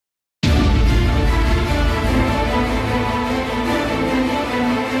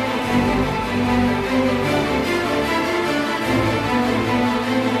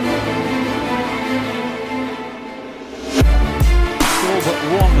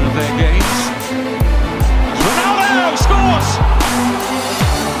of their games. Ronaldo scores!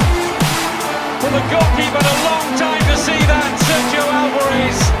 For the goalkeeper, a long time to see that, Sergio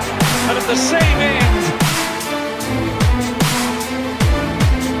Alvarez, and at the same end.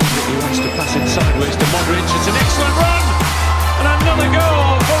 He wants to pass it sideways to Modric. It's an excellent run, and another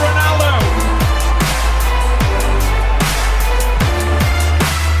goal for Ronaldo.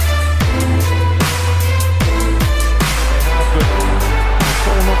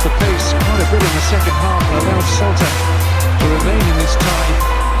 Fallen off the pace quite a bit in the second half and allowed Salta to remain in this tie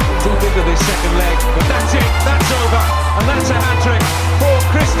deep into this second leg. But that's it, that's over, and that's a hat-trick for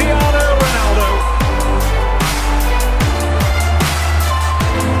Cristiano Ronaldo.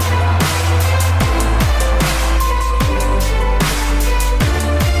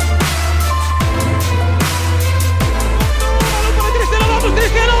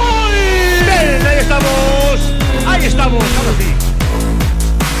 Bien, ahí estamos, ahora sí.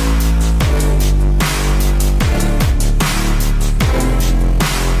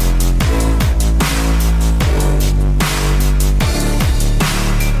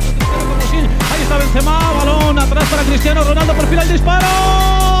 Ahí está Benzema, balón atrás para Cristiano, Ronaldo perfila el disparo.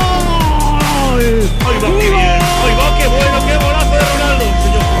 ¡Ay va, qué bien! ¡Ay va, qué bueno, qué golazo de Ronaldo!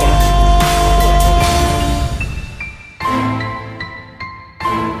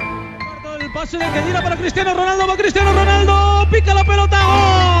 Señor, el pase de Kedira para Cristiano Ronaldo, va Cristiano Ronaldo, pica la pelota,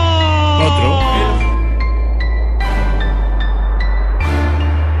 ¡gol! Otro.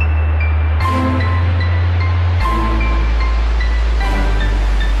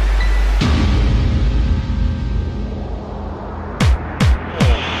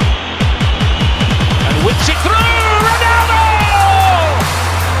 Whips it through, Ronaldo!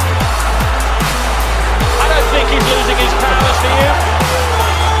 I don't think he's losing his powers to you.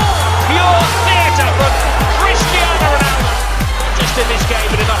 Pure theatre from Cristiano Ronaldo. Not just in this game,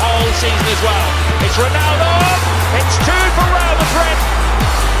 but in the whole season as well. It's Ronaldo, it's two for Real Madrid.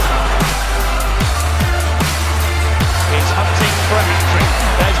 He's hunting for a hat-trick.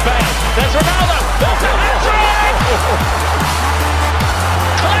 There's Bale, there's Ronaldo, there's a hat-trick!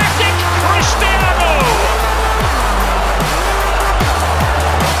 Classic Cristiano!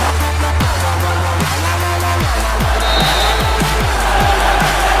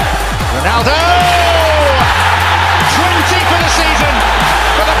 Ronaldo! 20 for the season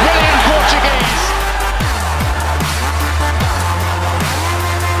for the brilliant Portuguese.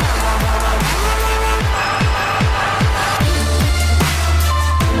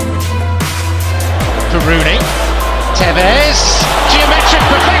 To Rooney. Tevez. Geometric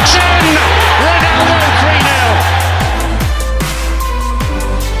perfection! Ronaldo 3-0.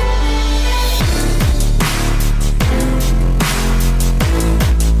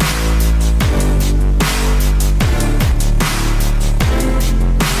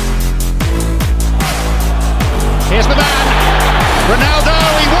 Here's the man, Ronaldo,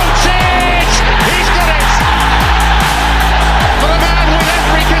 he wants it! He's got it! For the man with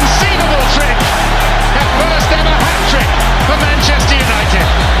every conceivable trick, a first ever hat-trick for Manchester United.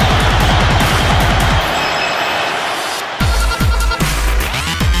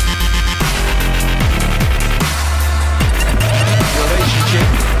 Relationship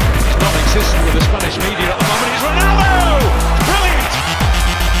is non-existent with the Spanish media at the moment. It's Ronaldo! Brilliant!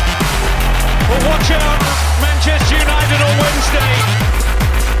 Well, watch out, Manchester United on Wednesday.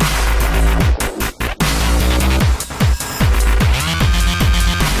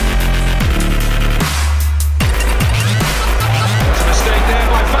 There's a mistake there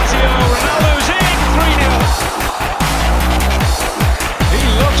by Fazio. Ronaldo's in, 3-0. He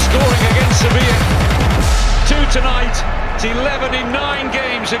loves scoring against Sevilla. 2 tonight. It's 11 in 9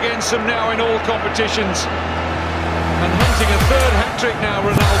 games against them now in all competitions. And hunting a third hat-trick now,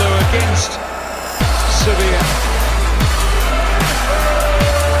 Ronaldo, against Sevilla.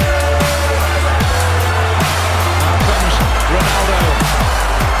 Now comes Ronaldo.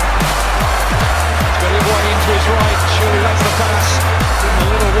 He's got it way into his right. Surely that's the pass. A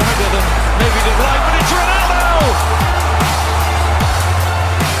little wider than maybe he'd like, but it's Ronaldo!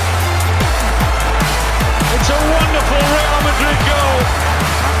 It's a wonderful Real Madrid goal.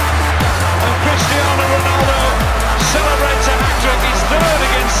 And Cristiano Ronaldo celebrates a hat-trick. He's third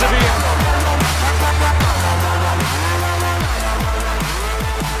against Sevilla.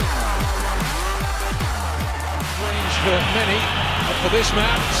 For many, but for this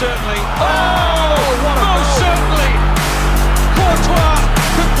man, certainly. Oh, most certainly! Courtois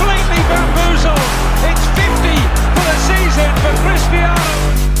completely bamboozled. It's 50 for the season for Cristiano.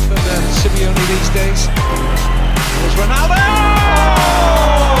 For the Simeone these days. There's Ronaldo!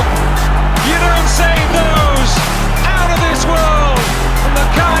 You don't save those out of this world. And the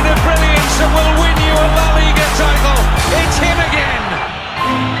kind of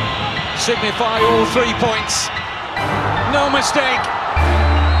signify all 3 points. No mistake.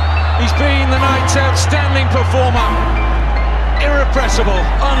 He's been the night's outstanding performer. Irrepressible,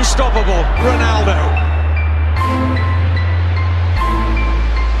 unstoppable Ronaldo.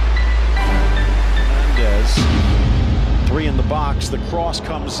 Hernandez, 3 in the box, the cross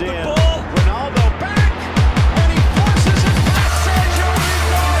comes in. The ball. Ronaldo back, and he forces it past Sergio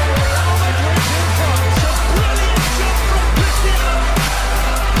Rico. Real Madrid's in front. It's a brilliant shot from Cristiano.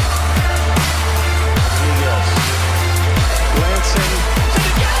 Rodriguez, glancing.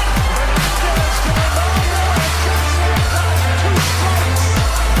 Hernandez to Ronaldo, and just like that, 2 strikes.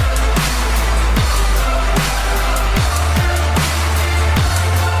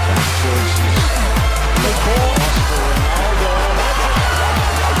 Back choices. The ball.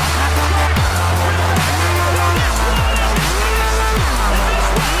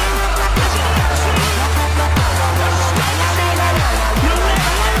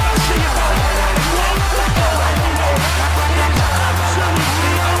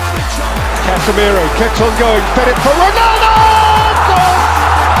 Casemiro kept on going, fed it for Ronaldo!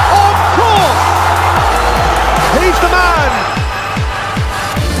 Of course! He's the man!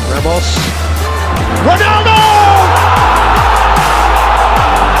 Ramos. Ronaldo!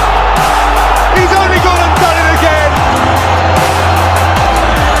 He's only gone and done it again!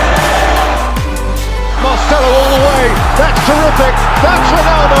 Marcelo all the way, that's terrific, that's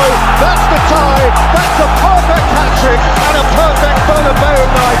Ronaldo, that's the tie, that's a perfect hat-trick and a perfect Bernabeu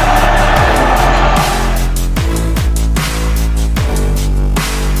night.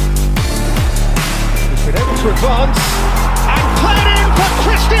 To advance and played in for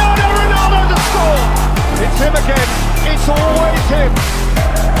Cristiano Ronaldo to score. It's him again. It's always him.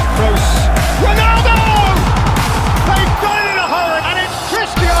 Close. Ronaldo! They've done it in a hurry, and it's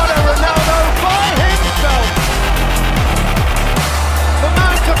Cristiano Ronaldo by himself. The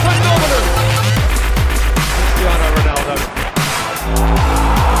man's a phenomenon. Cristiano Ronaldo.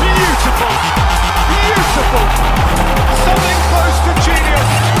 Beautiful. Beautiful. Something close to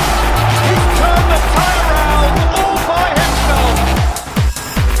genius. He's turned the tide around all by himself.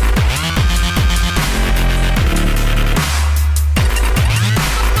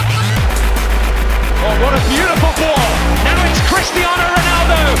 Oh, what a beautiful ball. Now it's Cristiano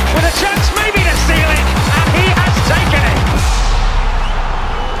Ronaldo with a chance maybe to steal it, and he has taken it.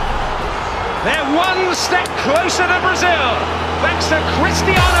 They're one step closer to Brazil, thanks to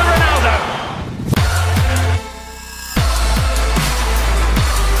Cristiano Ronaldo.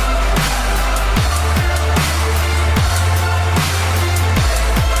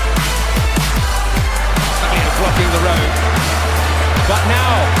 Blocking the road, but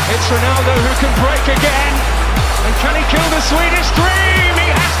now it's Ronaldo who can break again, and can he kill the Swedish dream? He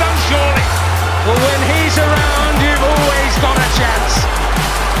has done, surely. Well, when he's around, you've always got a chance,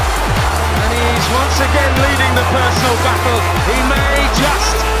 and he's once again leading the personal battle. He may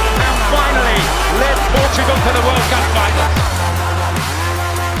just have finally led Portugal to the World Cup final.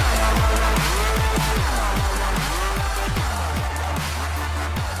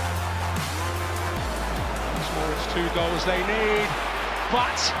 It's 2 goals they need,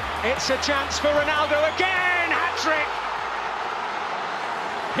 but it's a chance for Ronaldo again. Hat-trick.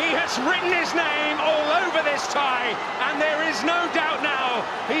 He has written his name all over this tie, and there is no doubt now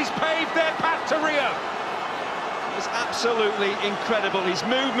he's paved their path to Rio. It's absolutely incredible. His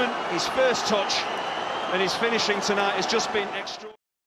movement, his first touch, and his finishing tonight has just been extraordinary.